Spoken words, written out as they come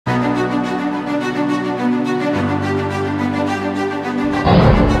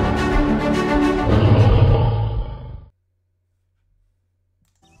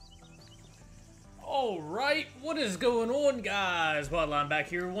on, guys? Wildline back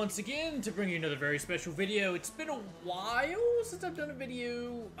here once again to bring you another very special video. It's been a while since I've done a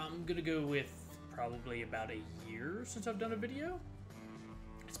video. I'm gonna go with probably about a year since I've done a video.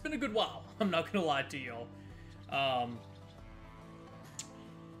 It's been a good while. I'm not gonna lie to y'all.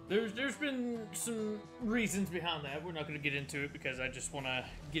 There's been some reasons behind that. We're not gonna get into it because I just want to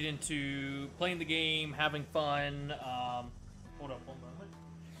get into playing the game, having fun. Hold up, hold on.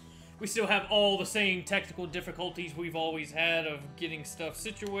 We still have all the same technical difficulties we've always had of getting stuff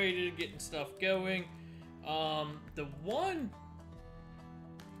situated, getting stuff going. Nope,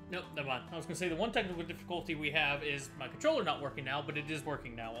 never mind. I was going to say the one technical difficulty we have is my controller not working now, but it is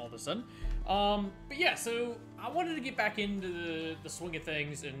working now all of a sudden. But yeah, so I wanted to get back into the swing of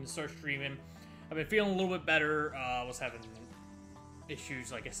things and start streaming. I've been feeling a little bit better. I was having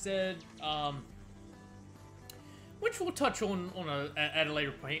issues, like I said. Which we'll touch on at a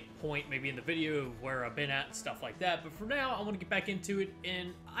later point, maybe in the video, of where I've been at and stuff like that. But for now, I want to get back into it,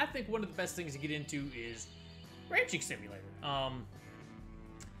 and I think one of the best things to get into is Ranching Simulator.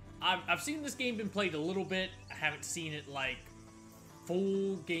 I've seen this game been played a little bit. I haven't seen it, like,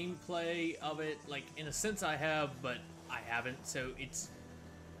 full gameplay of it. Like, in a sense I have, but I haven't. So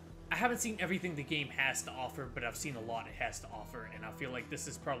I haven't seen everything the game has to offer, but I've seen a lot it has to offer, and I feel like this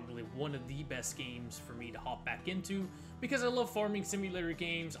is probably one of the best games for me to hop back into, because I love farming simulator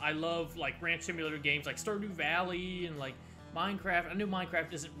games. I love, like, ranch simulator games like Stardew Valley and, like, Minecraft. I know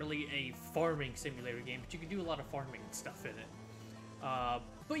Minecraft isn't really a farming simulator game, but you can do a lot of farming stuff in it.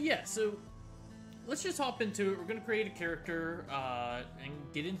 But yeah, so let's just hop into it. We're gonna create a character and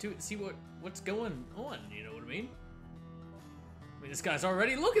get into it and see what's going on, you know what I mean? I mean, this guy's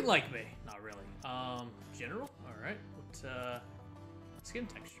already looking like me. Not really. General? Alright. What, skin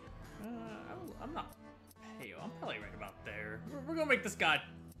texture? I'm not... Hey, I'm probably right about there. We're gonna make this guy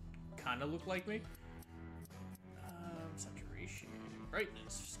kind of look like me. Saturation,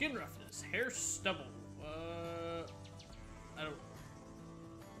 brightness, skin roughness, hair stubble.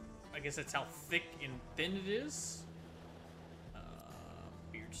 I guess that's how thick and thin it is.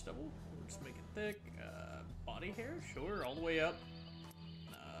 Beard stubble. We'll just make it thick. Body hair, sure, all the way up.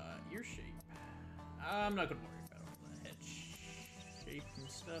 Ear shape. I'm not gonna worry about all the head shape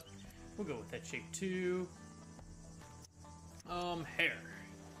and stuff. We'll go with head shape too. Hair.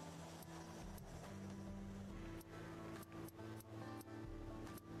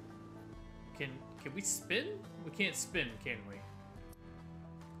 Can we spin? We can't spin, can we?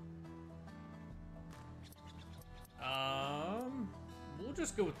 We'll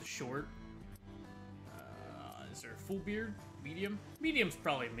just go with the short. Is there a full beard? Medium? Medium's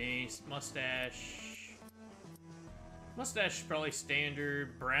probably me. Mustache. Mustache is probably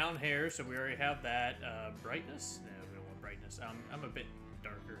standard. Brown hair, so we already have that. Brightness? No, we don't want brightness. I'm a bit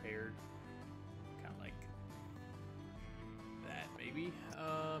darker haired. Kind of like that, maybe.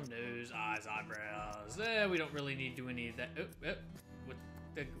 Nose, eyes, eyebrows. We don't really need to do any of that.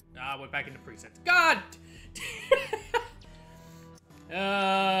 Went back into presets. God!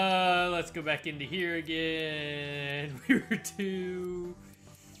 Let's go back into here again. We were too...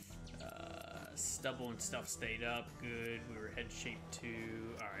 stubble and stuff stayed up. Good. We were head shape 2.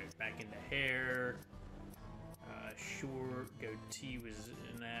 Alright, back into hair. Short. Goatee was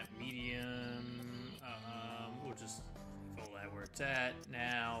in that. Medium. We'll just follow that where it's at.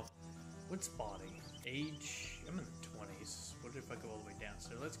 Now, what's body? Age? I'm in the 20s. What if I go all the way down?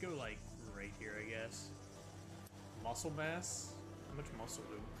 So let's go, like, right here, I guess. Muscle mass? How much muscle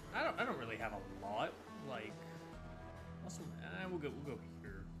do I don't really have a lot. Like muscle. We'll go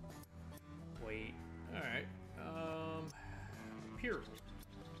here. Wait. All right. Pure.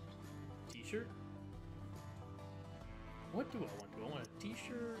 T-shirt. What do I want? Do I want a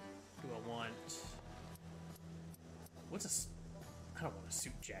T-shirt? Do I want? I don't want a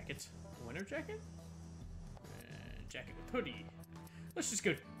suit jacket. A winter jacket. Jacket with hoodie. Let's just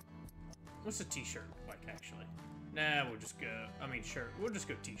go. What's a T-shirt like actually? Nah, we'll just go, shirt. We'll just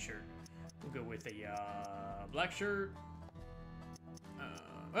go T-shirt. We'll go with a, black shirt.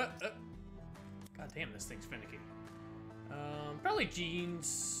 God damn, this thing's finicky. Probably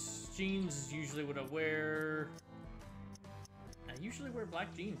jeans. Jeans is usually what I wear. I usually wear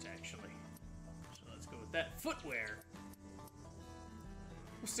black jeans, actually. So let's go with that. Footwear.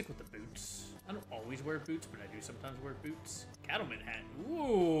 We'll stick with the boots. I don't always wear boots, but I do sometimes wear boots. Cattleman hat.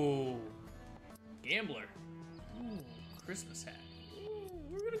 Ooh. Gambler. Ooh, Christmas hat. Ooh,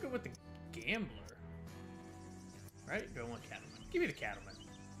 we're gonna go with the Gambler. Right? Do I want Cattleman? Give me the Cattleman.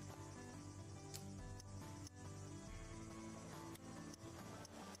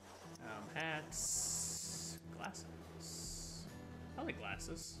 Hats. Glasses. I like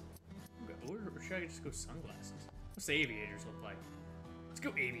glasses. Okay, or should I just go sunglasses? What's the aviators look like? Let's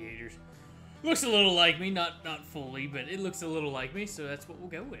go aviators. Looks a little like me, not fully, but it looks a little like me, so that's what we'll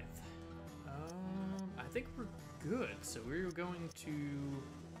go with. I think we're good. So we're going to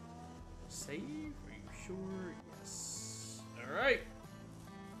save. Are you sure? Yes. All right.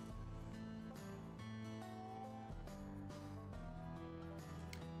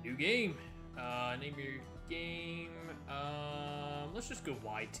 New game. Name your game. Let's just go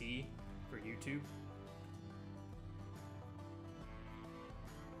YT for YouTube.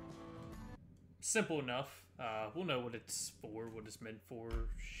 Simple enough. We'll know what it's for, what it's meant for,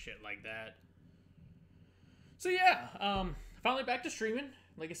 shit like that. So yeah, finally back to streaming.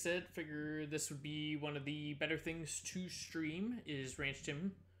 Like I said, figure this would be one of the better things to stream is Ranch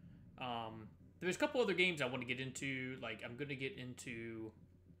Tim. There's a couple other games I want to get into. Like, I'm going to get into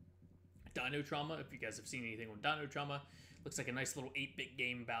Dino Trauma, if you guys have seen anything on Dino Trauma. Looks like a nice little 8-bit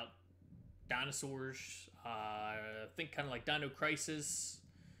game about dinosaurs. I think kind of like Dino Crisis.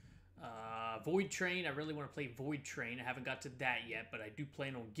 Void Train, I really want to play Void Train. I haven't got to that yet, but I do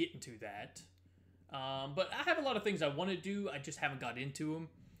plan on getting to that. But I have a lot of things I want to do. I just haven't got into them.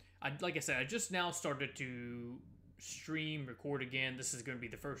 Like I said, I just now started to stream, record again. This is going to be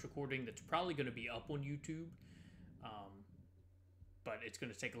the first recording that's probably going to be up on YouTube. But it's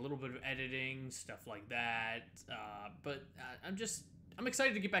going to take a little bit of editing, stuff like that. But I'm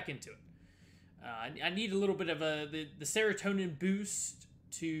excited to get back into it. I need a little bit of the serotonin boost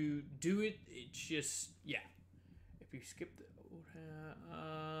to do it. It's just, yeah. If you skip the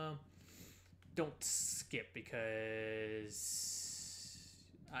don't skip, because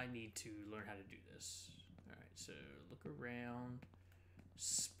I need to learn how to do this. Alright, so look around,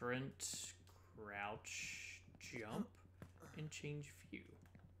 sprint, crouch, jump, and change view.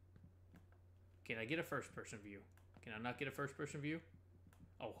 Can I get a first person view? Can I not get a first person view?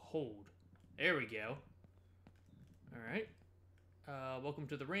 Oh, hold. There we go. Alright. Welcome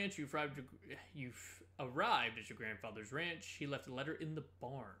to the ranch. You've arrived at your grandfather's ranch. He left a letter in the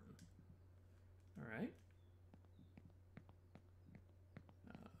barn. Alright.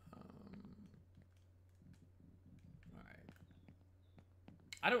 Alright.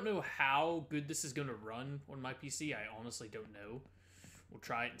 I don't know how good this is going to run on my PC. I honestly don't know. We'll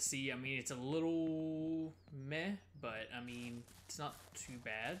try it and see. I mean, it's a little meh, but I mean, it's not too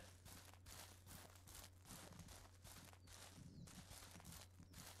bad.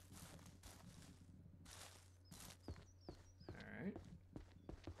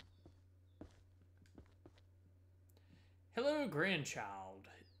 Hello, grandchild.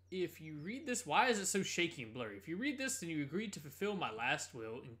 If you read this, why is it so shaky and blurry? If you read this, then you agreed to fulfill my last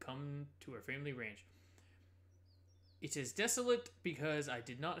will and come to our family ranch. It is desolate because I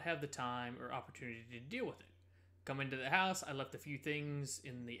did not have the time or opportunity to deal with it. Come into the house. I left a few things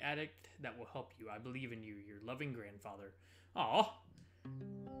in the attic that will help you. I believe in you, your loving grandfather. Aw.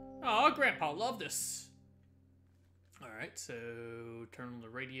 Aw, Grandpa, love this. Alright, so turn on the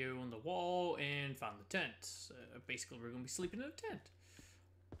radio on the wall and find the tent. Basically, we're going to be sleeping in a tent.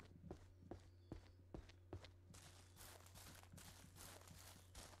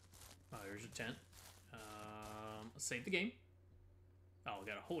 Oh, there's a tent. Let's save the game. Oh, I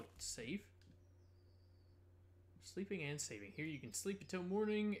gotta hold it to save. Sleeping and saving. Here you can sleep until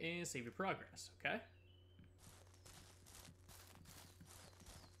morning and save your progress, okay?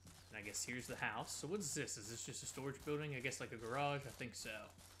 And I guess here's the house. So what's this? Is this just a storage building? I guess like a garage? I think so.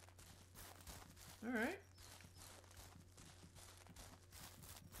 Alright.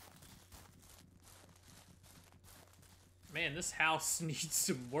 Man, this house needs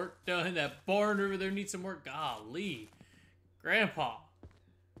some work done. That barn over there needs some work. Golly. Grandpa.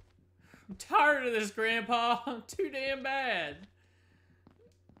 I'm tired of this, Grandpa. I'm too damn bad.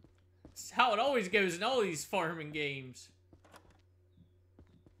 It's how it always goes in all these farming games.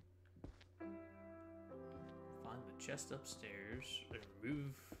 Find the chest upstairs and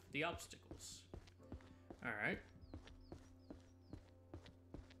remove the obstacles. Alright.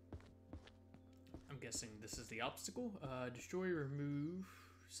 I'm guessing this is the obstacle. Destroy, remove,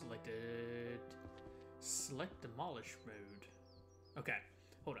 selected. Select demolish mode. Okay,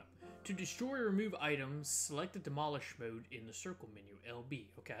 hold up. To destroy or remove items, select the demolish mode in the circle menu, LB,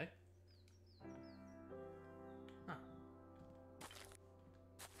 okay? Huh.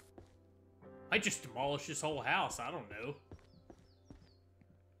 I just demolished this whole house, I don't know.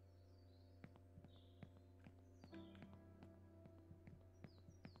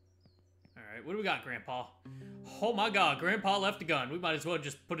 Alright, what do we got, Grandpa? Oh my god, Grandpa left a gun. We might as well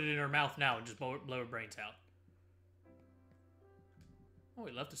just put it in her mouth now and just blow her brains out. Oh,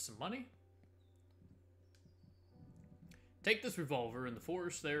 he left us some money? Take this revolver. In the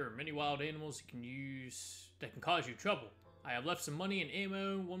forest, there are many wild animals you can use that can cause you trouble. I have left some money and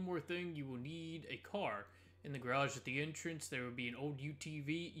ammo. One more thing, you will need a car. In the garage at the entrance, there will be an old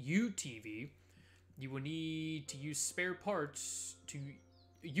UTV. You will need to use spare parts you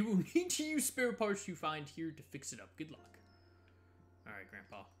find here to fix it up. Good luck. All right,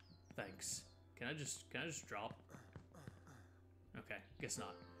 Grandpa. Thanks. Can I just drop? Okay, guess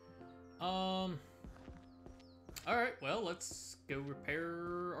not. All right, well, let's go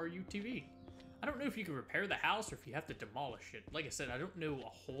repair our UTV. I don't know if you can repair the house or if you have to demolish it. Like I said, I don't know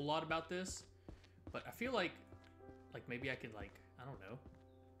a whole lot about this, but I feel like maybe I could, like, I don't know,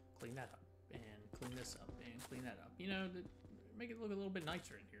 clean that up and clean this up and clean that up. You know, make it look a little bit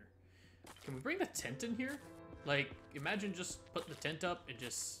nicer in here. Can we bring the tent in here? Like, imagine just putting the tent up and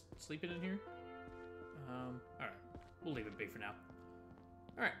just sleeping in here. All right, we'll leave it be for now.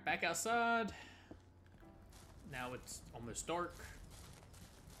 All right, back outside. Now it's almost dark.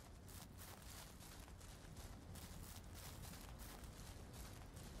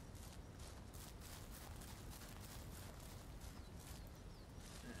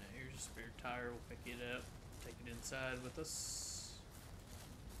 Here's a spare tire. We'll pick it up, take it inside with us.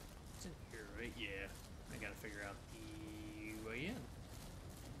 It's in here, right? Yeah. I gotta figure out the way in.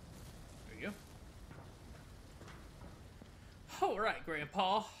 There you go. All right,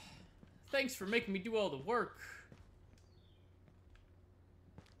 Grandpa. Thanks for making me do all the work.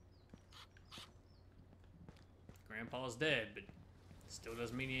 Grandpa's dead, but still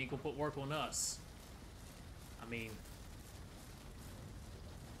doesn't mean he ain't gonna put work on us. I mean,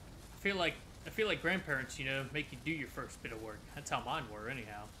 I feel like grandparents, you know, make you do your first bit of work. That's how mine were,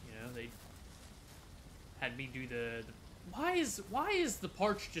 anyhow. You know, they had me do the why is the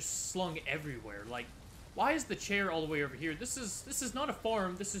parts just slung everywhere? Like, why is the chair all the way over here? This is not a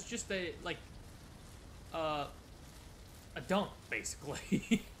farm. This is just a dump,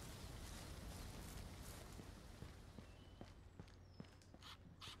 basically.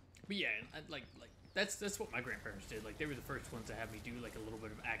 But yeah, like that's what my grandparents did. Like, they were the first ones to have me do like a little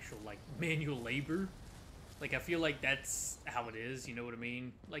bit of actual like manual labor. Like, I feel like that's how it is, you know what I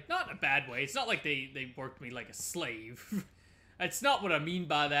mean? Like, not in a bad way. It's not like they worked me like a slave. That's not what I mean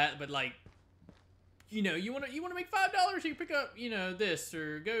by that, but like, you know, you wanna make $5, you pick up, you know, this,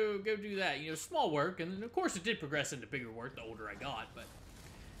 or go do that, you know, small work, and then of course it did progress into bigger work the older I got, but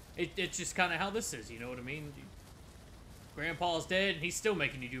it's just kinda how this is, you know what I mean? Grandpa's dead and he's still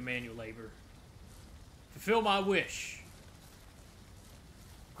making you do manual labor. Fulfill my wish.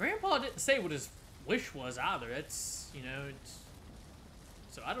 Grandpa didn't say what his wish was either. That's, you know, it's...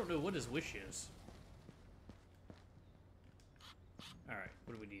 So I don't know what his wish is. Alright,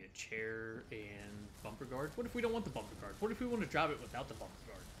 what do we need? A chair and bumper guard? What if we don't want the bumper guard? What if we want to drive it without the bumper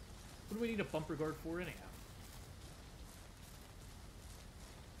guard? What do we need a bumper guard for anyhow?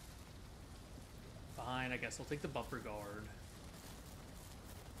 Fine, I guess I'll take the bumper guard.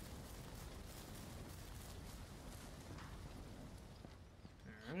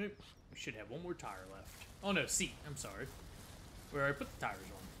 Alright, we should have one more tire left. Oh no, seat, I'm sorry. Where I put the tires on.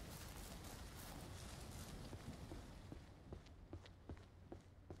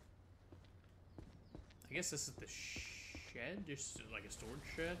 I guess this is the shed? Just like a storage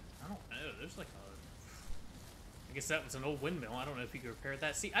shed? I don't know, there's like a... I guess that was an old windmill. I don't know if you could repair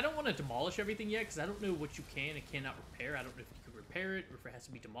that. See, I don't want to demolish everything yet, because I don't know what you can and cannot repair. I don't know if you can repair it, or if it has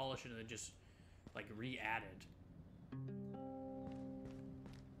to be demolished and then just, like, re-added.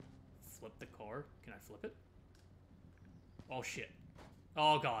 Flip the car. Can I flip it? Oh, shit.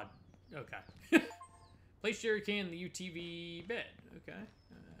 Oh, God. Okay. Place jerry can in the UTV bed. Okay.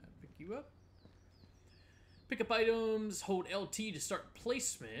 Pick you up. Pick up items, hold LT to start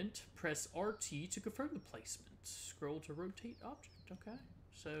placement, press RT to confirm the placement. Scroll to rotate object, okay.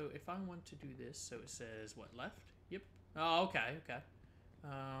 So if I want to do this, so it says, what, left? Yep. Oh, okay, okay.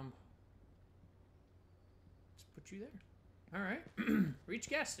 Let's put you there. All right, reach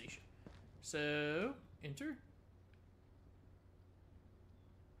gas station. So, enter.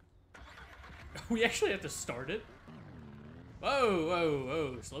 We actually have to start it. Whoa, whoa,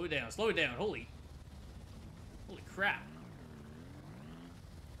 whoa, slow it down, holy crap.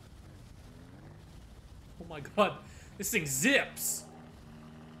 Oh my god, this thing zips!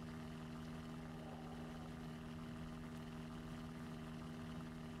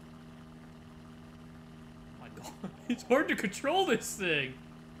 Oh my god, it's hard to control this thing!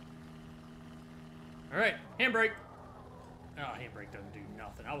 Alright, handbrake. Oh, handbrake doesn't do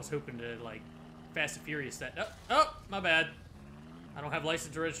nothing. I was hoping to, like, Fast and Furious that. Oh, oh, my bad. I don't have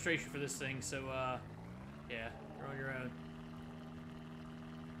license or registration for this thing, so, yeah, you're on your own.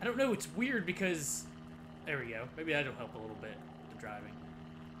 I don't know, it's weird because There we go. Maybe that'll help a little bit, the driving.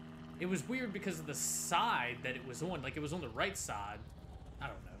 It was weird because of the side that it was on. Like, it was on the right side. I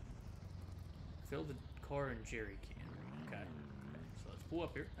don't know. Fill the car and jerry can. Okay. So let's pull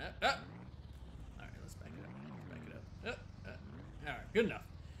up here. Alright, let's back it up. Let's back it up. Alright, good enough.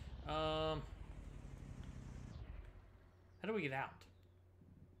 How do we get out?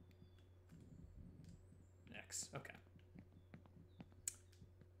 X. Okay.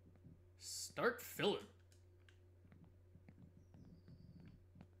 Start filling.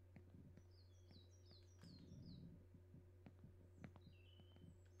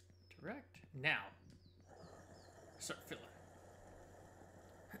 Direct. Now. Start filling.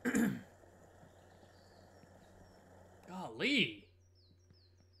 Golly.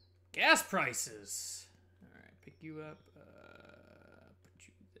 Gas prices. Alright, pick you up. Put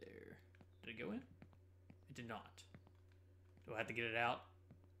you there. Did it go in? It did not. Do I have to get it out?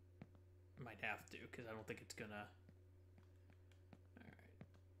 I might have to, because I don't think it's gonna... Alright.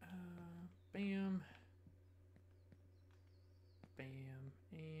 Bam. Bam.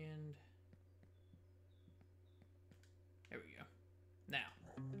 And... there we go. Now.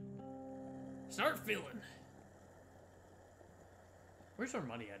 Start filling. Where's our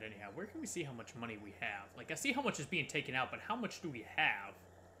money at anyhow? Where can we see how much money we have? Like, I see how much is being taken out, but how much do we have?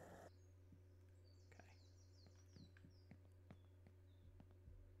 Okay.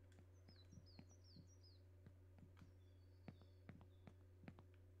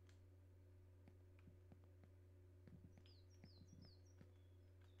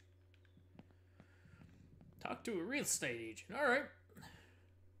 Talk to a real estate agent. All right.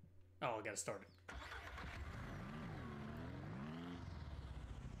 Oh, I gotta start it.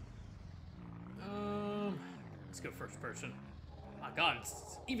 Let's go first person. My God, it's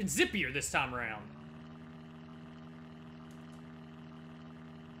even zippier this time around.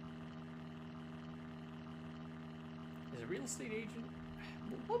 Is a real estate agent?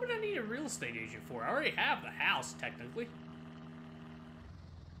 What would I need a real estate agent for? I already have the house, technically.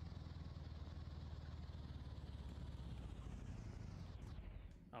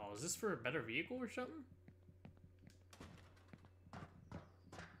 Oh, is this for a better vehicle or something?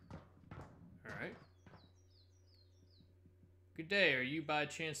 Alright. Good day. Are you by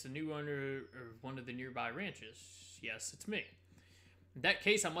chance the new owner of one of the nearby ranches? Yes, it's me. In that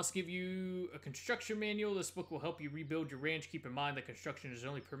case, I must give you a construction manual. This book will help you rebuild your ranch. Keep in mind that construction is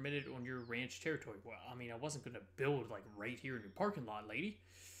only permitted on your ranch territory. Well, I mean, I wasn't going to build, like, right here in your parking lot, lady.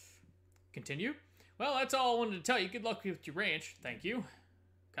 Continue. Well, that's all I wanted to tell you. Good luck with your ranch. Thank you.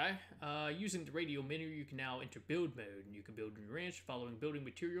 Okay. Using the radio menu, you can now enter build mode, and you can build your ranch. Following building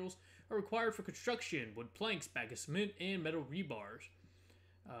materials are required for construction: wood planks, bag of cement, and metal rebars.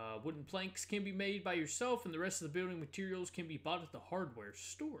 Wooden planks can be made by yourself, and the rest of the building materials can be bought at the hardware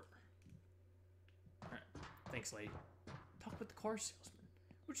store. Alright. Thanks, lady. Talk with the car salesman.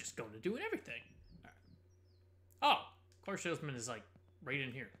 We're just going to do everything. Alright. Oh! Car salesman is, like, right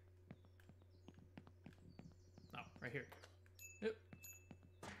in here. Oh, right here. Yep.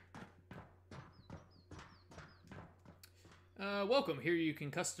 Welcome. Here you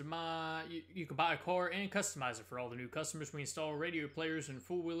can customize. You can buy a car and customize it for all the new customers. We install radio players and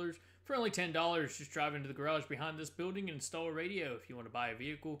four-wheelers for only $10. Just drive into the garage behind this building and install a radio. If you want to buy a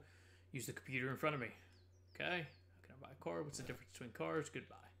vehicle, use the computer in front of me. Okay. How can I buy a car? What's the difference between cars?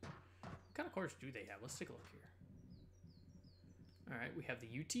 Goodbye. What kind of cars do they have? Let's take a look here. All right. We have the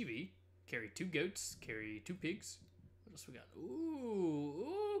UTV. Carry 2 goats. Carry 2 pigs. What else we got?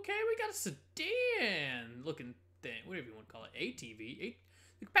 Ooh. Okay. We got a sedan looking thing, whatever you want to call it. ATV.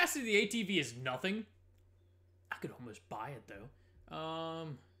 The capacity of the ATV is nothing. I could almost buy it though.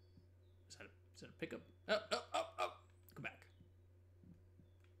 Is that a pickup? Oh. Go back.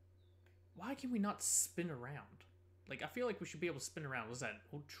 Why can we not spin around? Like, I feel like we should be able to spin around. Was that an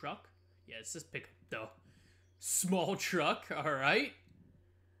old truck? Yeah, it's this pickup though. Small truck. All right.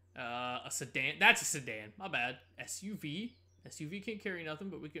 A sedan. That's a sedan. My bad. SUV. SUV can't carry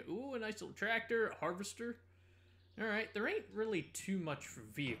nothing, but we can. Ooh, a nice little tractor. A harvester. Alright, there ain't really too much for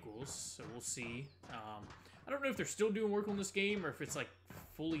vehicles, so we'll see. I don't know if they're still doing work on this game, or if it's, like,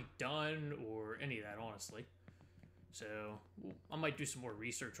 fully done, or any of that, honestly. So, I might do some more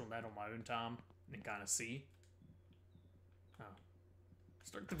research on that on my own time, and kind of see. Oh.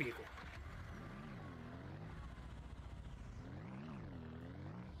 Start the vehicle.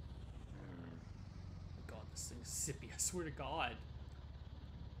 Oh God, this thing's zippy, I swear to God.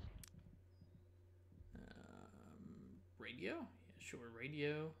 Radio? Yeah, sure,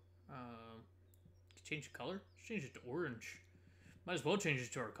 radio. Change the color? Let's change it to orange. Might as well change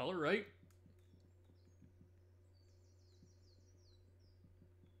it to our color, right?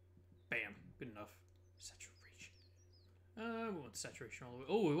 Bam. Good enough. Set We want saturation all the way.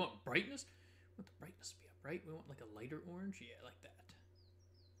 Oh, we want brightness? We want the brightness to be up, right? We want like a lighter orange? Yeah, like that.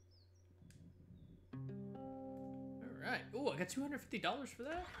 Alright. Oh, I got $250 for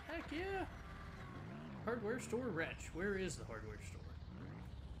that? Heck yeah. Hardware store wretch. Where is the hardware store?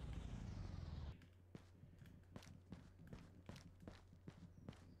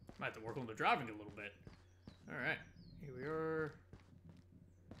 Might have to work on the driving a little bit. Alright. Here we are.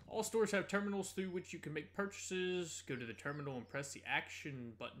 All stores have terminals through which you can make purchases. Go to the terminal and press the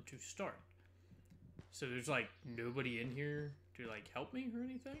action button to start. So there's like nobody in here to like help me or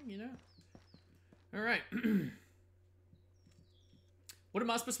anything, you know? Alright. What am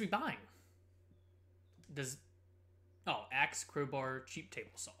I supposed to be buying? Oh, axe, crowbar, cheap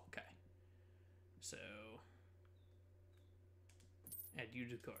table saw. Okay. So, add you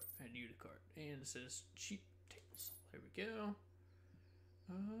to cart. Add you to cart. And it says cheap table saw. There we go.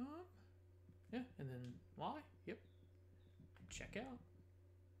 Yeah, and then Y. Yep. Check out.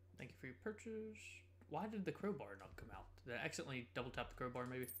 Thank you for your purchase. Why did the crowbar not come out? Did I accidentally double tap the crowbar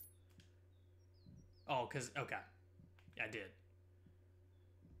maybe? Oh, because, okay. Yeah, I did.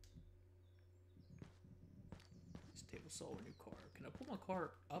 This table saw a new car. Can I pull my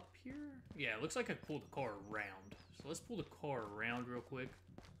car up here? Yeah, it looks like I pulled the car around. So let's pull the car around real quick.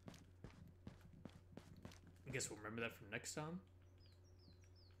 I guess we'll remember that from next time.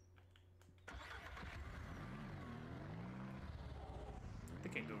 I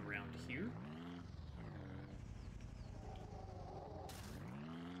think I go around here.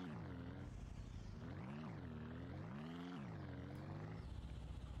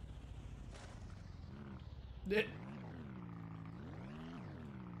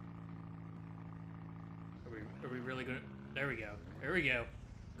 Are we really gonna? There we go. There we go.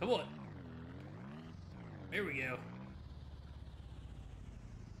 Come on. There we go.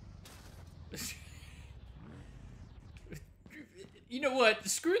 You know what?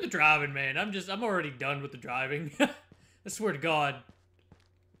 Screw the driving, man. I'm already done with the driving. I swear to God.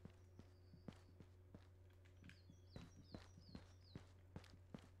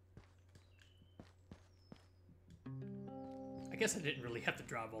 I guess I didn't really have to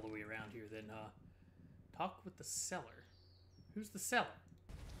drive all the way around here then. Talk with the seller. Who's the seller?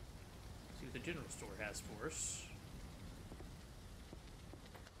 See what the general store has for us.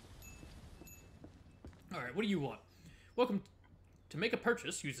 Alright, what do you want? Welcome. To make a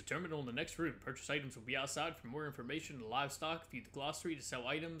purchase, use the terminal in the next room. Purchase items will be outside. For more information on livestock, view the glossary to sell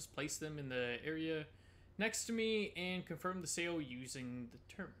items. Place them in the area next to me and confirm the sale using the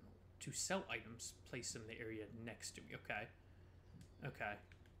terminal. To sell items, place them in the area next to me. Okay. Okay.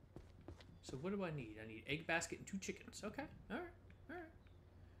 So what do I need? I need egg basket and 2 chickens. Okay. Alright.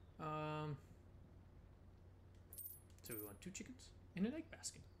 Alright. So we want 2 chickens and an egg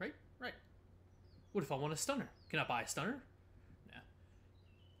basket. Right? Right. What if I want a stunner? Can I buy a stunner?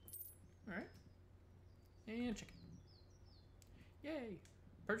 Alright. And chicken. Yay.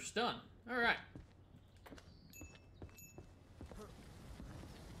 Purchase done. Alright.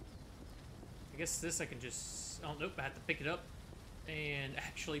 I guess this I can just... Oh, nope. I have to pick it up and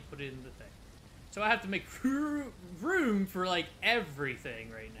actually put it in the thing. So I have to make room for, like,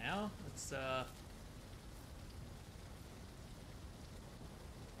 everything right now. Let's, we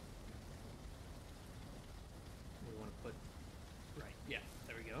want to put... Right. Yeah.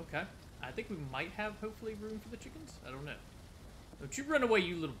 There we go. Okay. I think we might have, hopefully, room for the chickens. I don't know. Don't you run away,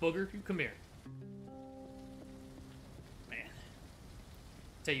 you little booger. You come here. Man.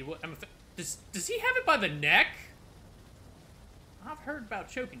 Tell you what, does he have it by the neck? I've heard about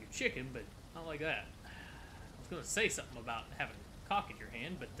choking your chicken, but not like that. I was going to say something about having a cock in your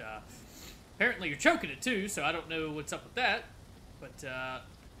hand, but apparently you're choking it too, so I don't know what's up with that. But,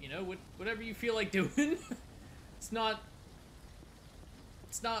 you know, whatever you feel like doing. It's not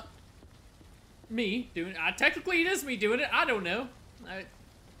me doing it. Technically, it is me doing it. I don't know.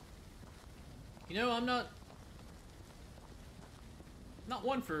 You know, I'm not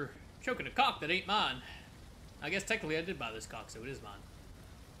one for choking a cock that ain't mine. I guess technically I did buy this cock, so it is mine.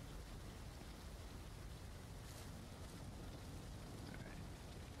 Alright.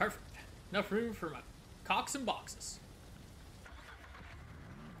 Perfect. Enough room for my cocks and boxes.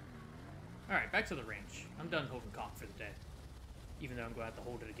 Alright, back to the ranch. I'm done holding cock for the day. Even though I'm going to have to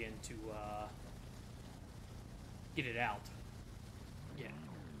hold it again to, get it out. Yeah.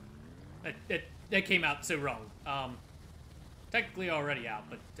 That came out so wrong. Technically already out,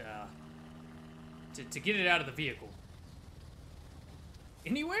 but, to get it out of the vehicle.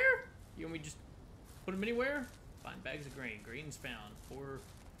 Anywhere? You want me to just put them anywhere? Find bags of grain. Grains found. Pour...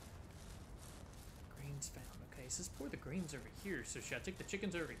 Grains found. Okay, it says pour the grains over here. So should I take the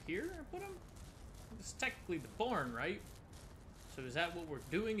chickens over here and put them? This is technically the barn, right? So is that what we're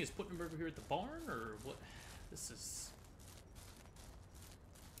doing? Is putting them over here at the barn, or what? This is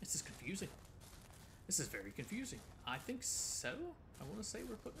confusing. This is very confusing. I think so. I want to say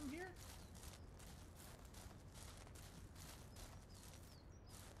we're putting them here.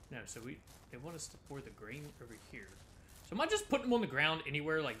 No, so they want us to pour the grain over here. So am I just putting them on the ground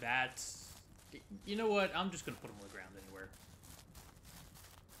anywhere like that? You know what? I'm just gonna put them on the ground anywhere.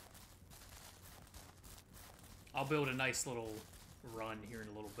 I'll build a nice little run here in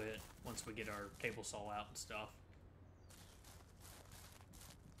a little bit once we get our table saw out and stuff.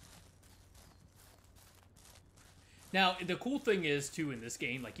 Now, the cool thing is, too, in this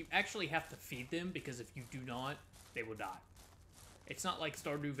game, like, you actually have to feed them, because if you do not, they will die. It's not like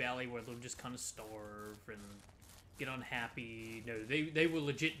Stardew Valley, where they'll just kind of starve and get unhappy. No, they will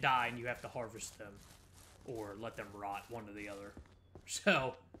legit die, and you have to harvest them, or let them rot, one or the other.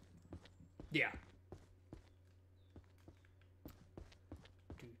 So, yeah.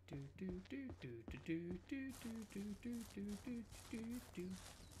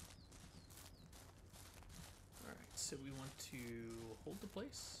 Alright, so we want to hold the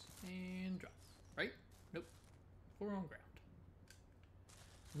place and drop, right? Nope. Pour on ground.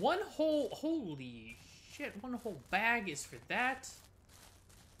 One whole, holy shit, one whole bag is for that?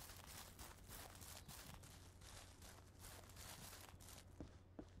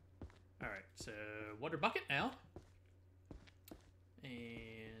 Alright, so water bucket now.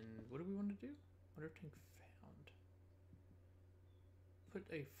 And what do we want to do? Water tank found. Put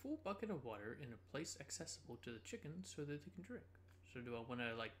a full bucket of water in a place accessible to the chickens so that they can drink. So do I want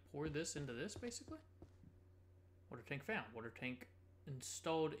to, like, pour this into this, basically? Water tank found. Water tank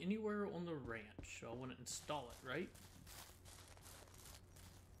installed anywhere on the ranch. So I want to install it, right?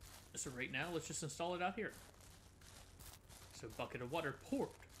 So right now, let's just install it out here. So bucket of water poured.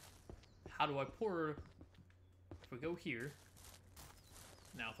 How do I pour? If we go here.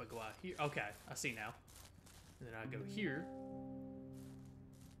 Now if I go out here. Okay, I see now. And then I go here.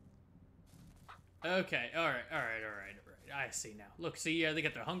 Okay, alright. I see now. Look, see, yeah, they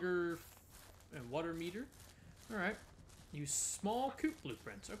got their hunger and water meter. Alright. Use small coop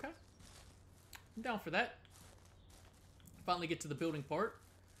blueprints. Okay. I'm down for that. Finally get to the building part.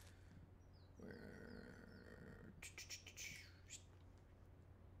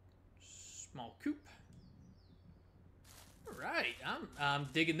 Small coop. Alright, I'm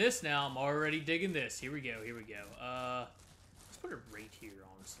digging this now. I'm already digging this. Here we go. Let's put it right here,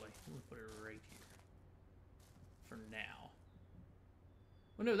 honestly. I'm gonna put it right here. For now.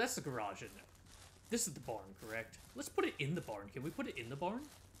 Well, no, that's the garage, isn't it? This is the barn, correct? Let's put it in the barn. Can we put it in the barn?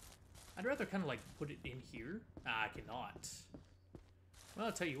 I'd rather kind of like put it in here. Ah, I cannot. Well,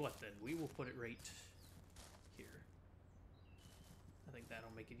 I'll tell you what then. We will put it right here. I think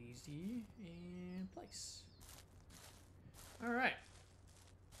that'll make it easy. And place. Alright.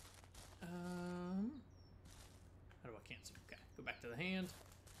 How do I cancel? Okay, go back to the hand.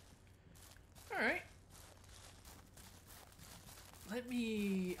 Alright.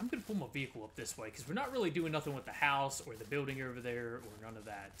 I'm gonna pull my vehicle up this way, because we're not really doing nothing with the house, or the building over there, or none of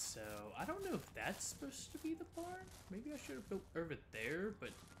that, so I don't know if that's supposed to be the barn. Maybe I should have built over there,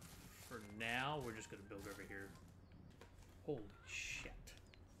 but for now, we're just gonna build over here. Holy shit.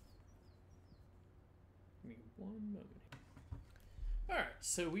 Give me one moment. Alright,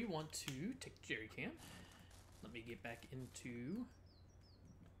 so we want to take the jerry can. Let me get back into...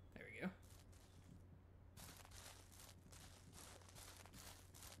 There we go.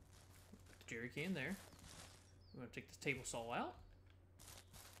 Put the jerry can there. We're going to take this table saw out.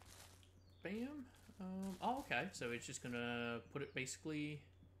 Bam. Oh, okay. So it's just going to put it basically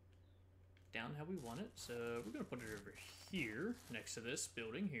down how we want it. So we're going to put it over here, next to this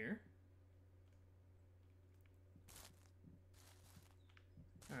building here.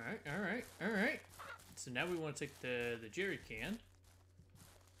 Alright. So now we want to take the jerry can.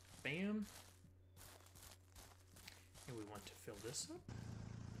 Bam. And we want to fill this up.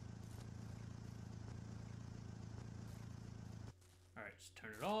 Alright, just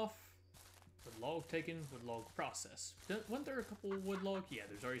turn it off. Wood log taken, wood log process. Wasn't there a couple of wood logs? Yeah,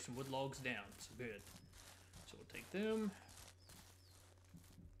 there's already some wood logs down, so good. So we'll take them.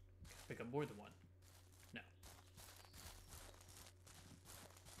 Pick up more than one. No.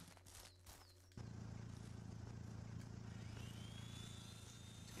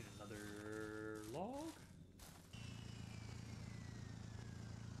 Let's get another log.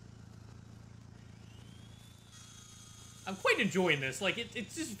 I'm quite enjoying this. Like,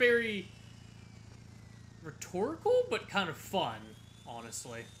 it's just very rhetorical, but kind of fun,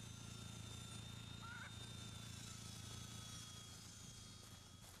 honestly.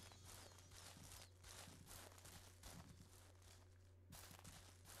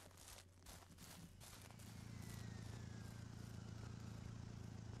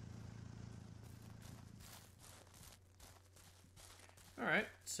 Alright,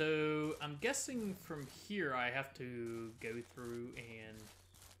 so I'm guessing from here I have to go through and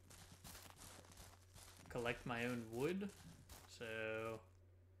collect my own wood. So...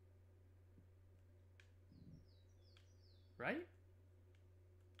 right?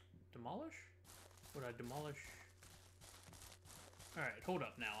 Demolish? Would I demolish? Alright, hold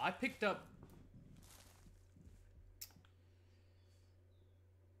up now. I picked up...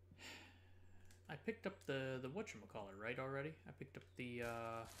 the whatchamacallit, right, already? I picked up the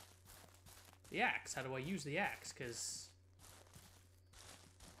axe. How do I use the axe? Because...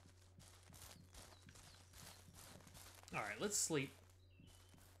 alright, let's sleep.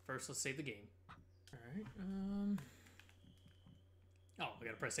 First, let's save the game. Alright, oh, I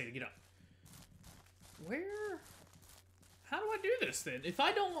gotta press A to get up. Where... how do I do this, then? If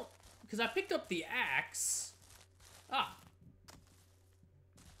I don't... because I picked up the axe... ah.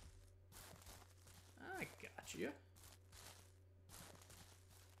 I got you.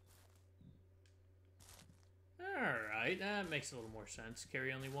 Alright, that makes a little more sense.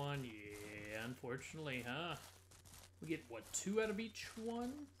 Carry only one? Yeah, unfortunately, huh? We get, what, 2 out of each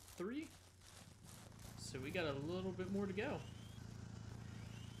one? 3? So we got a little bit more to go.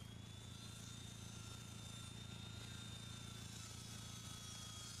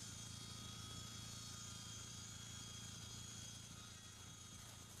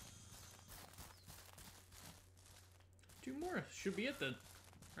 Two more. Should be it then,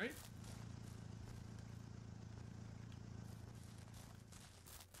 right?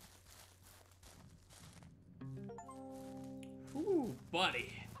 Ooh,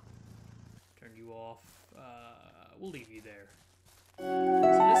 buddy. Turn you off. We'll leave you there. So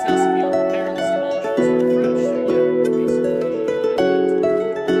this house will be on repair, this demolished, this refresh. So yeah, basically...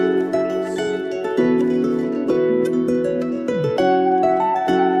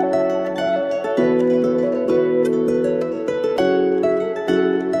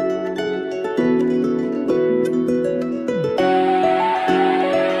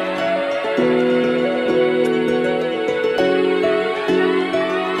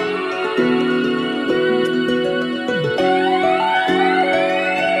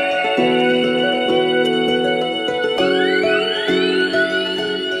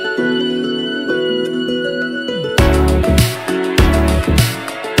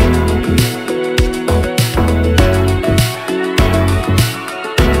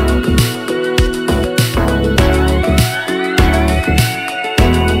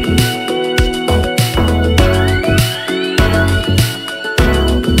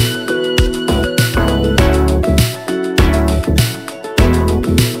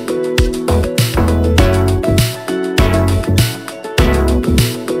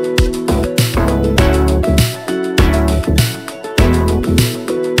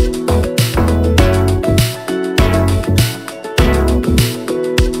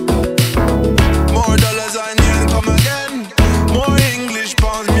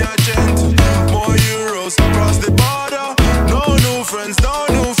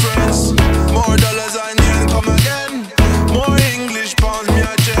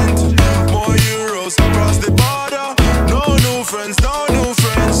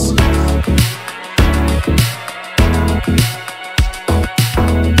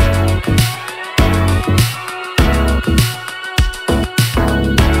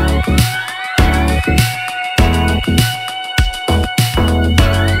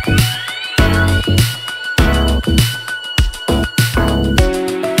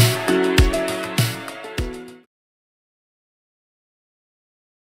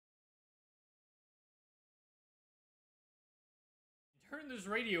 Turn this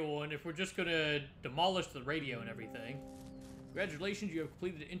radio on if we're just gonna demolish the radio and everything. Congratulations, you have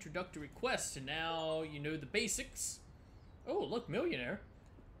completed the introductory quest, and now you know the basics. Oh, look, millionaire.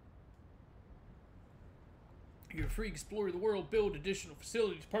 You're free to explore the world, build additional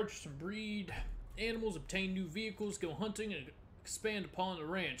facilities, purchase and breed animals, obtain new vehicles, go hunting, and expand upon the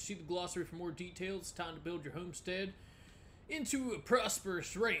ranch. See the glossary for more details. It's time to build your homestead into a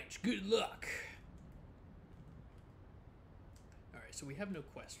prosperous ranch. Good luck. Alright, so we have no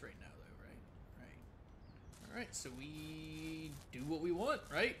quest right now, though, right? Right. Alright, so we do what we want,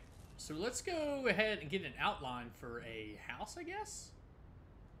 right? So let's go ahead and get an outline for a house, I guess?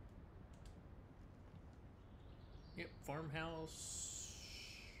 Yep, farmhouse,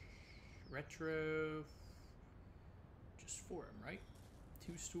 retro, just 4 of them, right?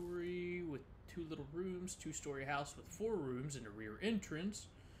 2-story with 2 little rooms, 2-story house with 4 rooms and a rear entrance,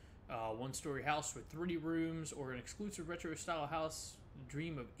 1-story house with 3 rooms, or an exclusive retro style house,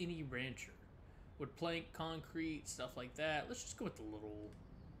 dream of any rancher. Wood plank, concrete, stuff like that. Let's just go with the little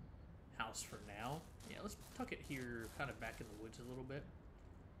farmhouse for now. Yeah, let's tuck it here, kind of back in the woods a little bit.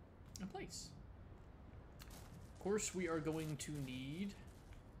 In place. Of course, we are going to need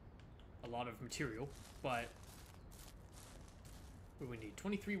a lot of material, but what do we need?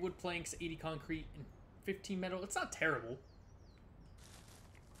 23 wood planks, 80 concrete, and 15 metal. It's not terrible.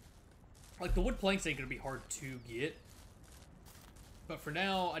 Like, the wood planks ain't gonna be hard to get. But for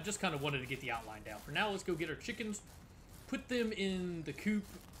now, I just kind of wanted to get the outline down. For now, let's go get our chickens, put them in the coop,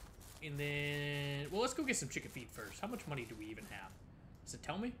 and then... Well, let's go get some chicken feed first. How much money do we even have? Does it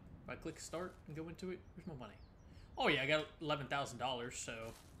tell me? If I click start and go into it, where's my money? Oh yeah, I got $11,000, so...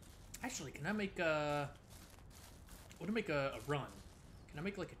 Actually, can I make a... I want to make a run. Can I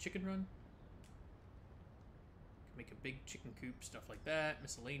make like a chicken run? Make a big chicken coop, stuff like that.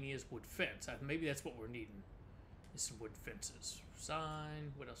 Miscellaneous wood fence. Maybe that's what we're needing. Is some wood fences.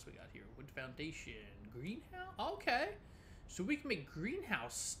 Sign. What else we got here? Wood foundation. Greenhouse? Okay. So we can make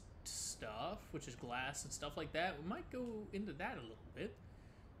greenhouse stuff, which is glass and stuff like that. We might go into that a little bit.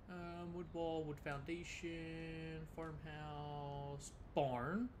 Wood wall, wood foundation, farmhouse,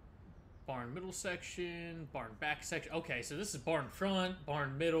 barn. Barn middle section, barn back section. Okay, so this is barn front,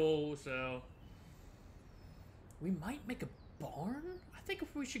 barn middle, so... We might make a barn? I think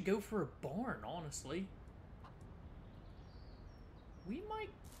if we should go for a barn, honestly. We might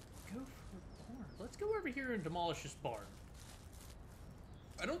go for a barn. Let's go over here and demolish this barn.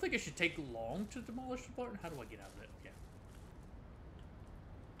 I don't think it should take long to demolish the barn. How do I get out of it? Okay.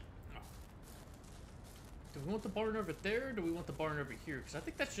 Oh. Do we want the barn over there, or do we want the barn over here? Because I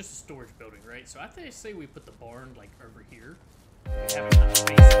think that's just a storage building, right? So I think I say we put the barn, like, over here. We have it kind of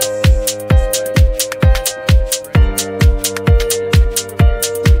facing this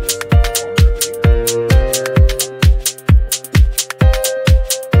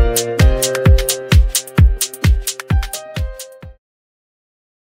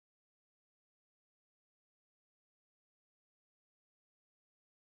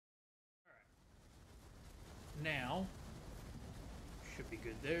Now, should be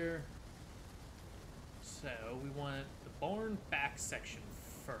good there. So, we want the barn back section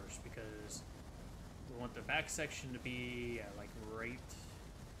first, because we want the back section to be, like, right,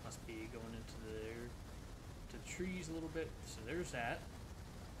 must be going into there, to the trees a little bit. So there's that.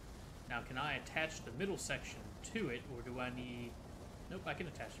 Now, can I attach the middle section to it, or do I need, nope, I can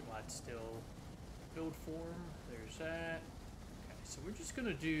attach it while it's still build form. There's that. Okay, so we're just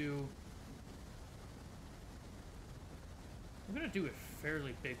gonna do, we're going to do a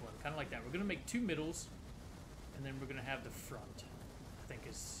fairly big one, kind of like that. We're going to make two middles, and then we're going to have the front, I think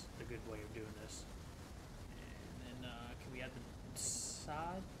is the good way of doing this. And then, can we add the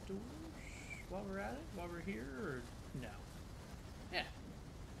side doors while we're at it? While we're here, or no? Yeah.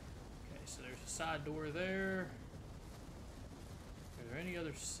 Okay, so there's a side door there. Are there any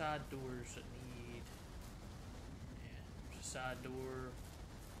other side doors that need... Yeah, there's a side door.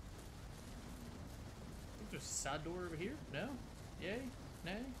 There's a side door over here? No? Yay?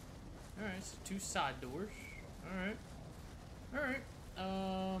 Nay? Alright, so two side doors. Alright. Alright.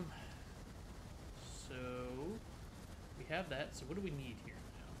 So we have that. So what do we need here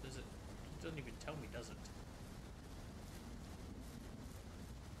now? Does it doesn't even tell me, does it?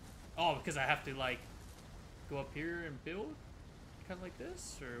 Oh, because I have to like go up here and build? Kinda like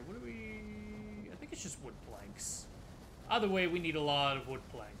this? Or what do we, I think it's just wood planks. Either way, we need a lot of wood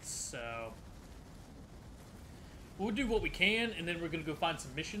planks, so we'll do what we can, and then we're gonna go find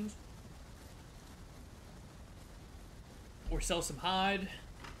some missions. Or sell some hide.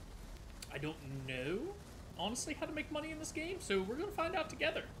 I don't know, honestly, how to make money in this game, so we're gonna find out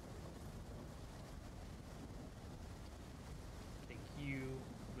together. Thank you.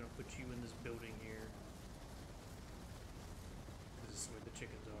 I'm gonna put you in this building here. This is where the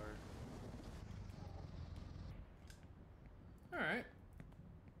chickens are. Alright.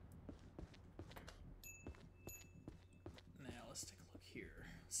 Now, let's take a look here.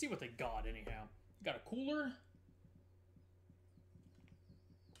 See what they got, anyhow. Got a cooler.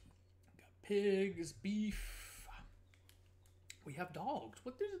 Got pigs, beef. We have dogs.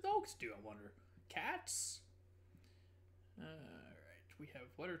 What do the dogs do, I wonder? Cats? Alright, we have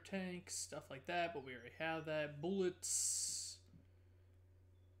water tanks, stuff like that, but we already have that. Bullets.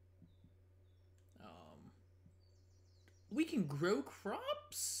 We can grow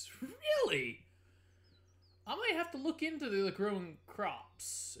crops? Really? I might have to look into the growing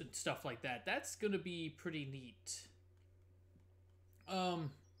crops and stuff like that. That's gonna be pretty neat.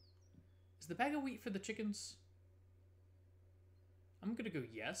 Is the bag of wheat for the chickens? I'm gonna go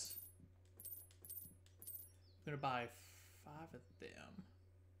yes. I'm gonna buy 5 of them.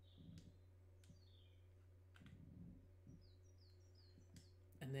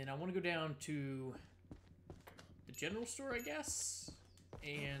 And And then I want to go down to the general store, I guess,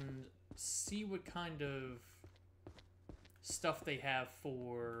 and see what kind of stuff they have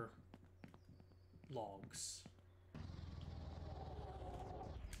for logs.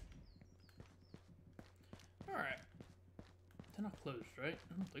 Alright. They're not closed, right?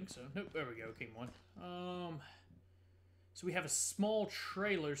 I don't think so. Nope, there we go. Came one. So we have a small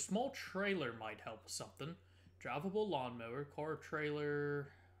trailer. Small trailer might help something. Drivable lawnmower, car trailer.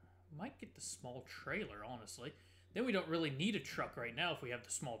 Might get the small trailer, honestly. Then we don't really need a truck right now if we have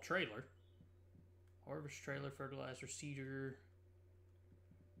the small trailer. Harvest trailer, fertilizer, seeder.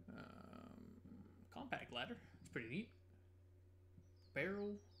 Compact ladder. It's pretty neat.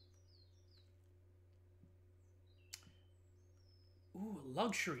 Barrel. Ooh,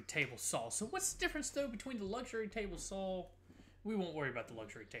 luxury table saw. So what's the difference, though, between the luxury table saw? We won't worry about the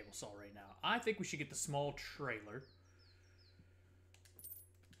luxury table saw right now. I think we should get the small trailer.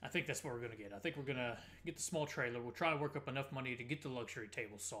 I think that's what we're going to get. I think we're going to get the small trailer. We'll try to work up enough money to get the luxury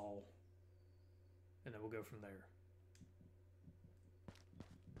table saw. And then we'll go from there.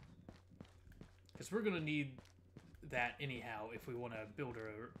 Because we're going to need that anyhow if we want to build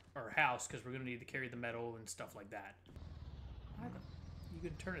our house. Because we're going to need to carry the metal and stuff like that. You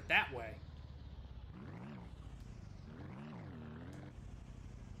can turn it that way.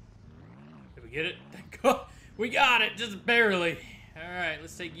 Did we get it? Thank God. We got it, just barely. Alright,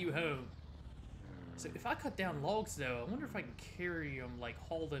 let's take you home. So if I cut down logs, though, I wonder if I can carry them, like,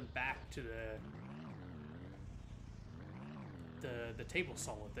 haul them back to the table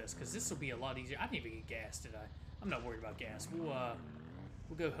saw with this, because this will be a lot easier. I didn't even get gas, did I? I'm not worried about gas. We'll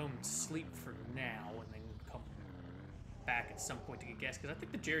go home and sleep for now, and then come back at some point to get gas, because I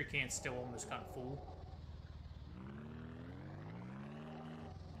think the jerry can's still almost kind of full.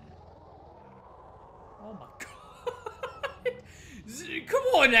 Oh my God. Come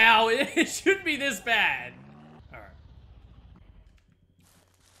on now, it shouldn't be this bad. Alright.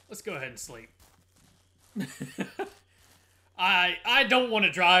 Let's go ahead and sleep. I don't want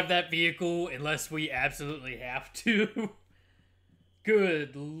to drive that vehicle unless we absolutely have to.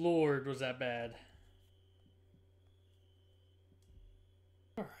 Good Lord, was that bad.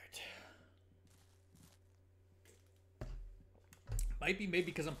 Alright. Might be maybe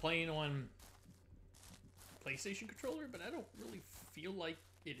because I'm playing on PlayStation controller, but I don't really feel like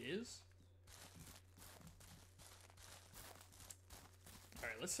it is.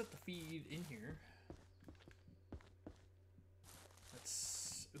 Alright, let's set the feed in here.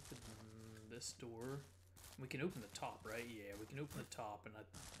 Let's open this door. We can open the top, right? Yeah, we can open the top, and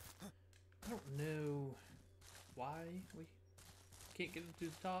I don't know why we can't get them through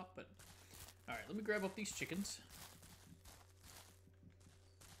the top, but alright, let me grab up these chickens.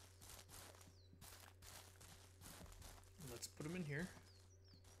 Let's put them in here.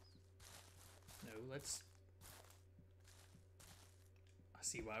 No, let's... I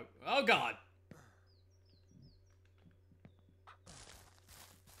see why... Oh, God!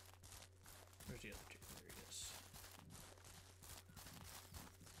 Where's the other chicken? There he is.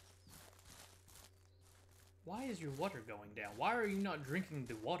 Why is your water going down? Why are you not drinking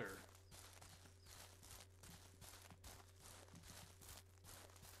the water?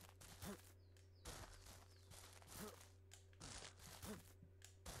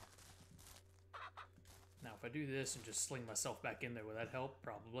 Now, if I do this and just sling myself back in there, will that help?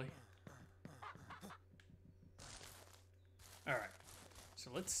 Probably. Alright. So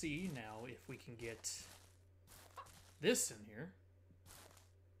let's see now if we can get this in here.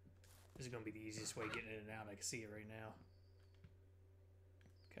 This is going to be the easiest way of getting in and out. I can see it right now.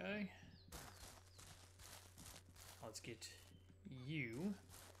 Okay. Let's get you.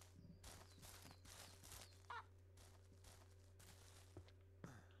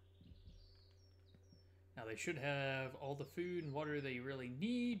 Now they should have all the food and water they really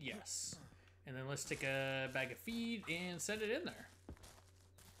need. Yes. And then let's take a bag of feed and set it in there.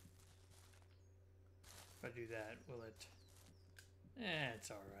 If I do that, will it...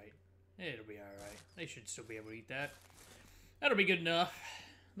 it's alright. It'll be alright. They should still be able to eat that. That'll be good enough.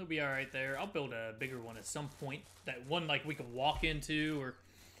 They'll be alright there. I'll build a bigger one at some point. That one like we can walk into, or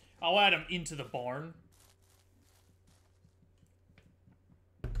I'll add them into the barn.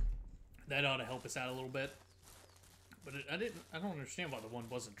 That ought to help us out a little bit. But I don't understand why the one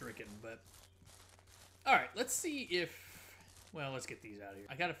wasn't drinking, but... Alright, let's see if... Well, let's get these out of here.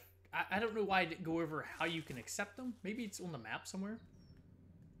 I don't know why I didn't go over how you can accept them. Maybe it's on the map somewhere.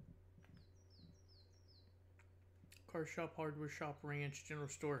 Car shop, hardware shop, ranch, general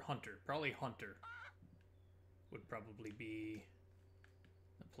store, hunter. Probably hunter would probably be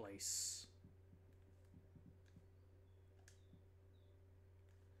the place.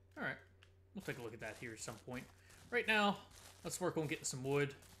 we'll take a look at that here at some point. Right now, let's work on getting some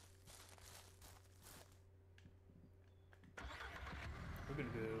wood. We're gonna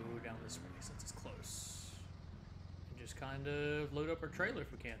go down this way since it's close. And just kind of load up our trailer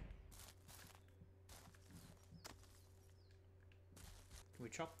if we can. Can we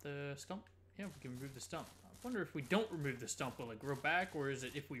chop the stump? Yeah, we can remove the stump. I wonder if we don't remove the stump, will it grow back? Or is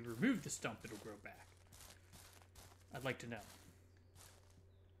it if we remove the stump, it'll grow back? I'd like to know.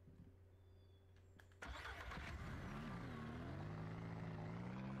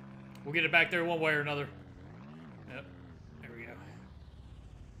 We'll get it back there one way or another. Yep. There we go.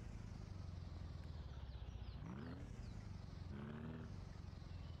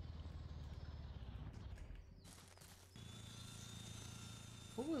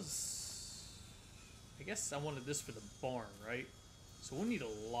 What was... I guess I wanted this for the barn, right? So we'll need a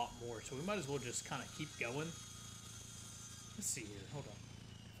lot more, so we might as well just kind of keep going. Let's see here. Hold on.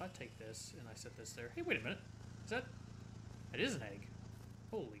 If I take this and I set this there... Hey, wait a minute. Is that... That is an egg.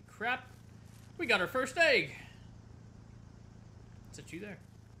 Holy crap. We got our first egg. Is it you there?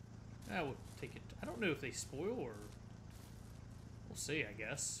 We'll take it. I don't know if they spoil or... We'll see, I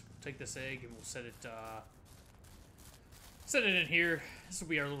guess. We'll take this egg and we'll set it in here. This will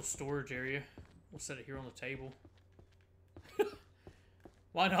be our little storage area. We'll set it here on the table.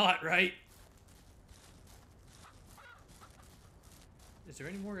 Why not, right? Is there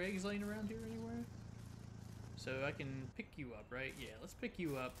any more eggs laying around here anywhere? So I can pick you up, right? Yeah, let's pick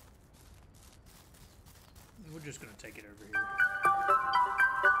you up. We're just gonna take it over here.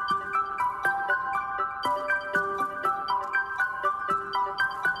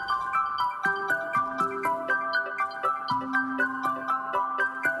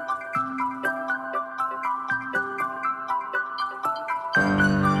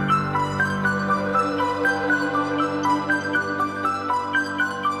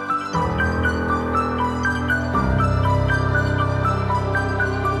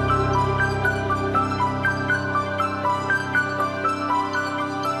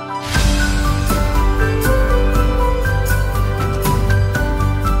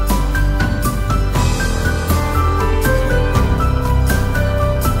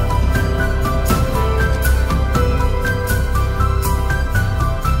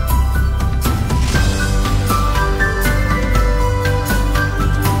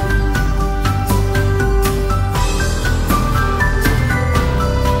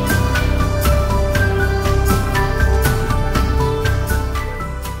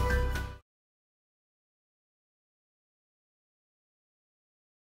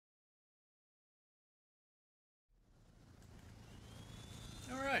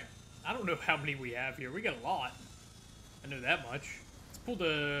 I don't know how many we have here. We got a lot. I know that much. Let's pull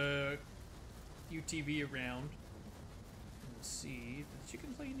the UTV around. Let's see. Did the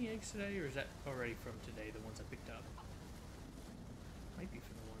chickens lay any eggs today, or is that already from today, the ones I picked up? Might be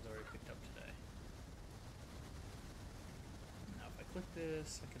from the ones I already picked up today. Now, if I click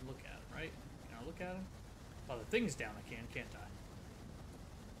this, I can look at them, right? Can I look at them? Oh, the thing's down. I can, can't I?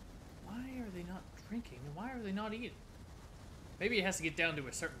 Why are they not drinking, and why are they not eating? Maybe it has to get down to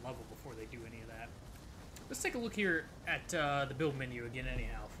a certain level before they do any of that. Let's take a look here at the build menu again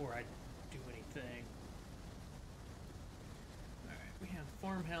anyhow, before I do anything. Alright, we have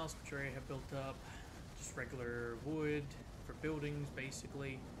farmhouse, which I already have built up. Just regular wood for buildings,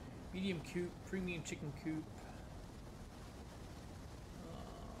 basically. Medium coop, premium chicken coop.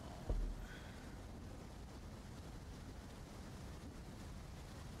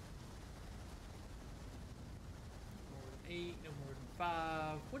 No more than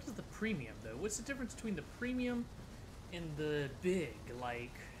 5. What is the premium, though? What's the difference between the premium and the big?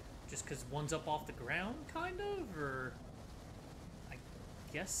 Like, just because one's up off the ground, kind of? Or... I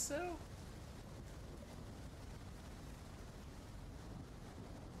guess so?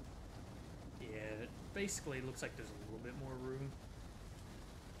 Yeah, it basically looks like there's a little bit more room.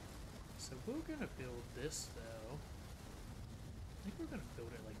 So we're gonna build this, though. I think we're gonna build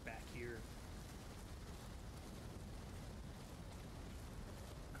it, like, back here.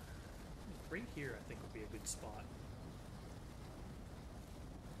 Right here, I think, would be a good spot.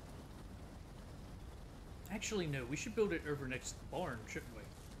 Actually, no. We should build it over next to the barn, shouldn't we?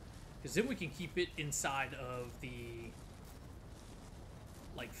 Because then we can keep it inside of the,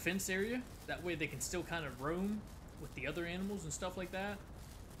 like, fence area. That way they can still kind of roam with the other animals and stuff like that.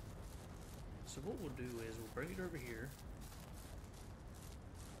 So what we'll do is we'll bring it over here.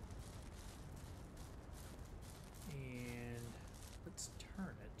 And let's turn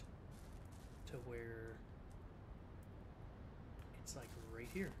it to where it's like right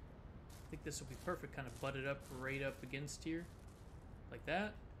here. I think this will be perfect, kind of butted up right up against here, like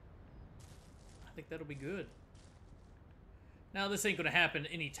that. think that'll be good. Now, this ain't gonna happen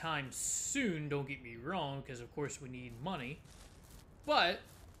anytime soon, don't get me wrong, because of course we need money. But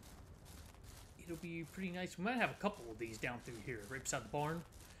it'll be pretty nice. We might have a couple of these down through here, right beside the barn.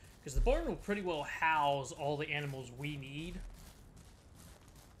 Because the barn will pretty well house all the animals we need.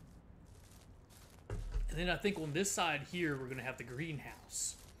 And then I think on this side here, we're going to have the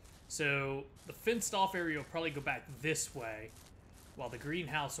greenhouse. So the fenced off area will probably go back this way, while the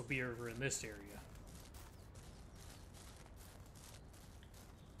greenhouse will be over in this area.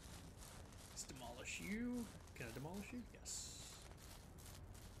 Let's demolish you. Can I demolish you? Yes.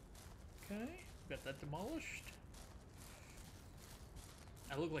 Okay, got that demolished.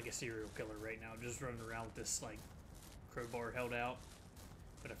 I look like a serial killer right now, just running around with this, like, crowbar held out.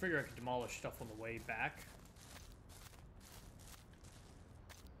 But I figure I could demolish stuff on the way back.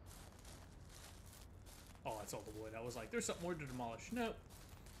 Oh, that's all the wood. I was like, there's something more to demolish. Nope.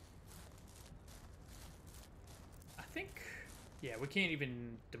 I think... Yeah, we can't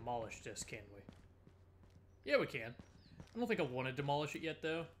even demolish this, can we? Yeah, we can. I don't think I want to demolish it yet,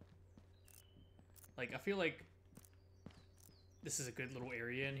 though. Like, I feel like this is a good little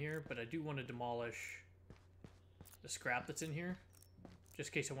area in here, but I do want to demolish the scrap that's in here. Just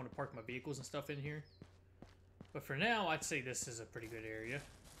in case I want to park my vehicles and stuff in here. But for now, I'd say this is a pretty good area.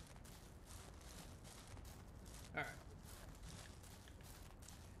 Alright.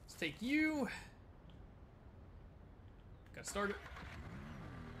 Let's take you. Got started.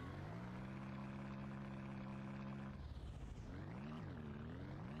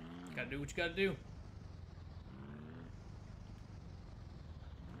 Gotta do what you gotta do.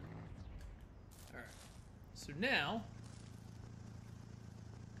 Alright. So now...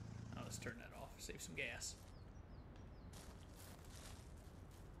 Oh, let's turn that off. Save some gas.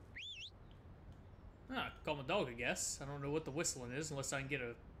 Ah, call my dog, I guess. I don't know what the whistling is unless I can get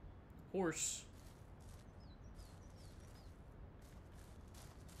a horse.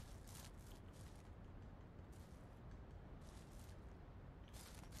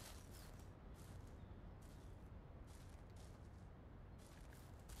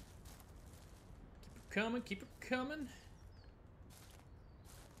 Keep it coming, keep it coming.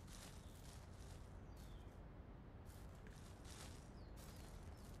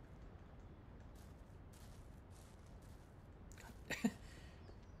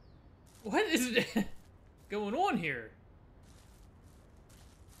 What is going on here?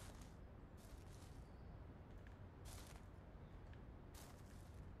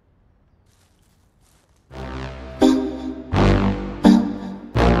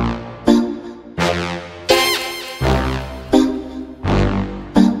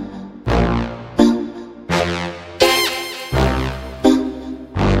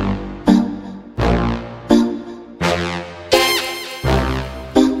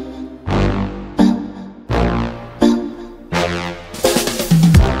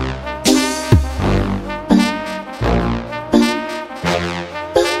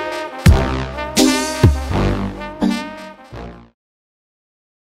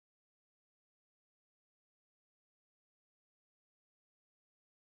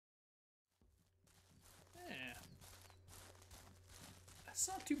 That's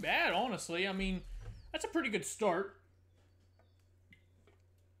not too bad, honestly. I mean, that's a pretty good start.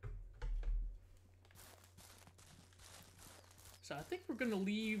 So I think we're going to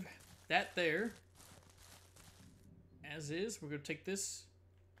leave that there. As is. We're going to take this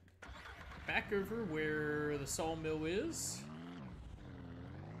back over where the sawmill is.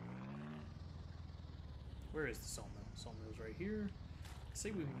 Where is the sawmill? Sawmill's right here. I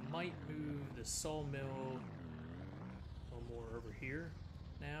say we might move the sawmill a little more over here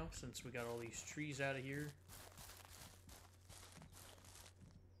now, since we got all these trees out of here.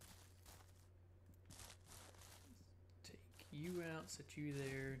 Take you out, set you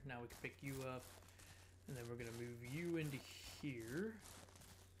there. Now we can pick you up. And then we're going to move you into here.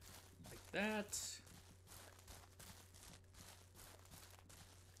 Like that.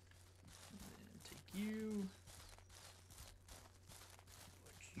 And then take you.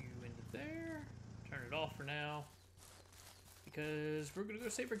 Put you into there. Turn it off for now. Because we're going to go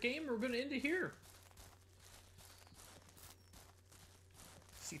save our game and we're going to end it here.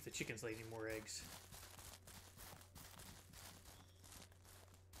 See if the chickens lay any more eggs.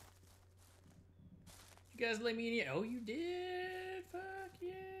 You guys lay me any... Oh, you did? Fuck yeah.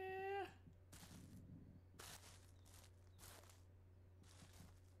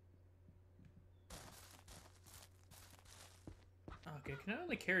 Okay, can I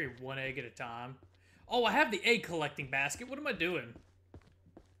only carry one egg at a time? Oh, I have the egg collecting basket. What am I doing?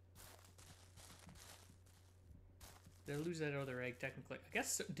 Did I lose that other egg, technically? I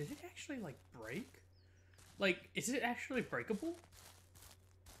guess so. Did it actually, like, break? Like, is it actually breakable?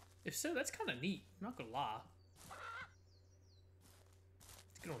 If so, that's kind of neat. I'm not gonna lie.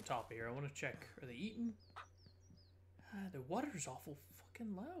 Let's get on top of here. I want to check. Are they eating? The water's awful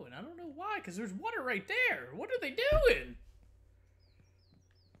fucking low, and I don't know why, because there's water right there. What are they doing?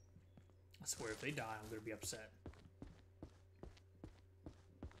 I swear, if they die, I'm gonna be upset.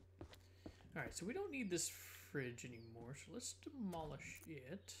 Alright, so we don't need this fridge anymore, so let's demolish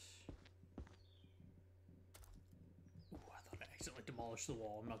it. Ooh, I thought I accidentally demolished the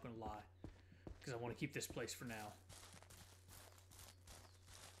wall, I'm not gonna lie. Because I want to keep this place for now.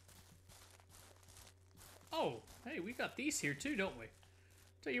 Oh, hey, we got these here too, don't we?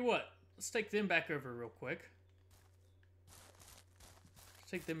 Tell you what, let's take them back over real quick.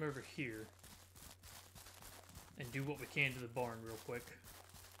 Let's take them over here. And do what we can to the barn real quick.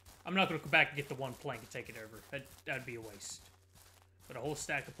 I'm not going to go back and get the one plank and take it over. That'd be a waste. But a whole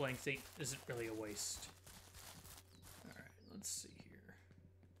stack of planks isn't really a waste. Alright, let's see here.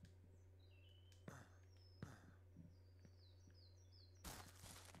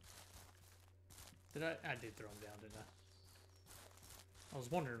 I did throw them down, didn't I? I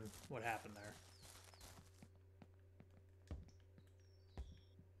was wondering what happened there.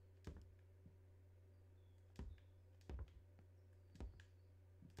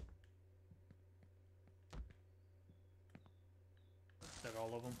 Is that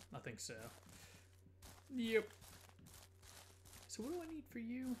all of them? I think so. Yep. So what do I need for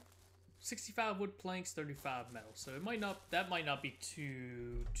you? 65 wood planks, 35 metal. So it might not. That might not be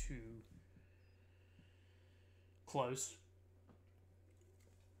too close.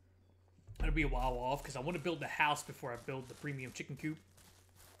 It'll be a while off because I want to build the house before I build the premium chicken coop.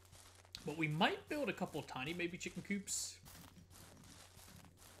 But we might build a couple of tiny baby chicken coops.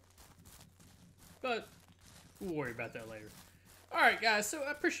 But we'll worry about that later. Alright guys, so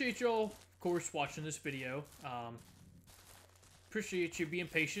I appreciate y'all, of course, watching this video. Appreciate you being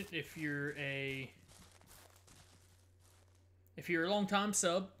patient if you're a long-time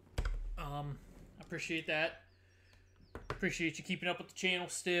sub. I appreciate that. Appreciate you keeping up with the channel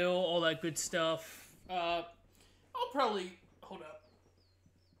still, all that good stuff. I'll probably, hold up.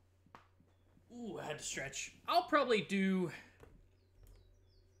 Ooh, I had to stretch. I'll probably do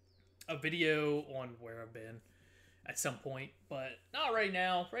a video on where I've been at some point, but not right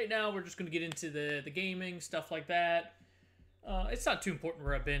now. Right now, we're just going to get into the gaming, stuff like that. It's not too important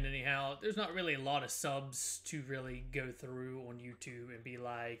where I've been anyhow. There's not really a lot of subs to really go through on YouTube and be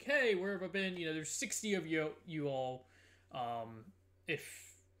like, hey, where have I been? You know, there's 60 of you all.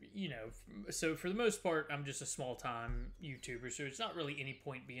 If, you know, so for the most part, I'm just a small-time YouTuber, so it's not really any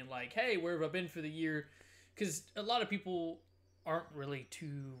point being like, hey, where have I been for the year? Because a lot of people aren't really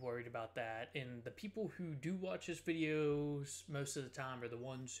too worried about that, and the people who do watch his videos most of the time are the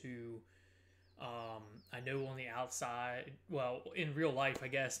ones who I know on the outside, well, in real life, I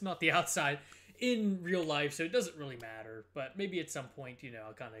guess, not the outside, in real life, so it doesn't really matter, but maybe at some point, you know,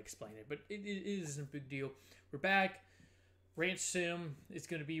 I'll kind of explain it, but it isn't a big deal. We're back. Ranch Sim is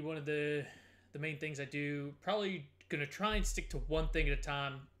going to be one of the main things I do. Probably going to try and stick to one thing at a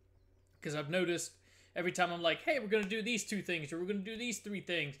time, because I've noticed every time I'm like, hey, we're going to do these 2 things, or we're going to do these 3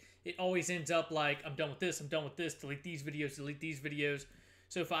 things, it always ends up like, I'm done with this, delete these videos.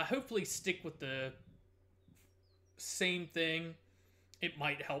 So if I hopefully stick with the same thing, it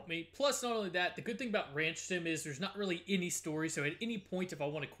might help me. Plus, not only that, the good thing about Ranch Sim is there's not really any story, so at any point if I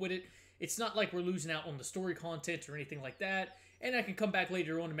want to quit it, it's not like we're losing out on the story content or anything like that, and I can come back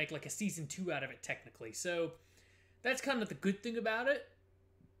later on and make like a season 2 out of it technically. So that's kind of the good thing about it.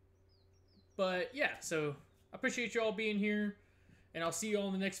 But yeah, so I appreciate you all being here, and I'll see you all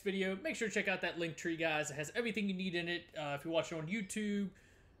in the next video. Make sure to check out that link tree, guys. It has everything you need in it. If you're watching on YouTube,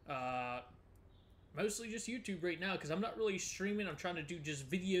 mostly just YouTube right now, because I'm not really streaming. I'm trying to do just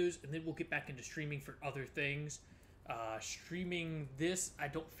videos, and then we'll get back into streaming for other things. Streaming this, I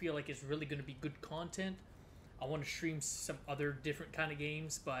don't feel like it's really going to be good content. I want to stream some other different kind of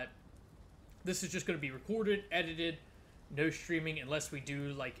games, but this is just going to be recorded, edited, no streaming unless we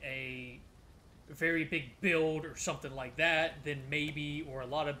do like a very big build or something like that, then maybe, or a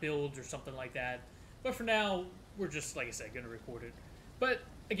lot of builds or something like that. But for now, we're just, like I said, going to record it. But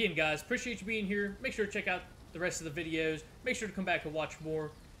again, guys, appreciate you being here. Make sure to check out the rest of the videos. Make sure to come back and watch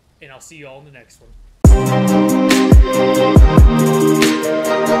more, and I'll see you all in the next one.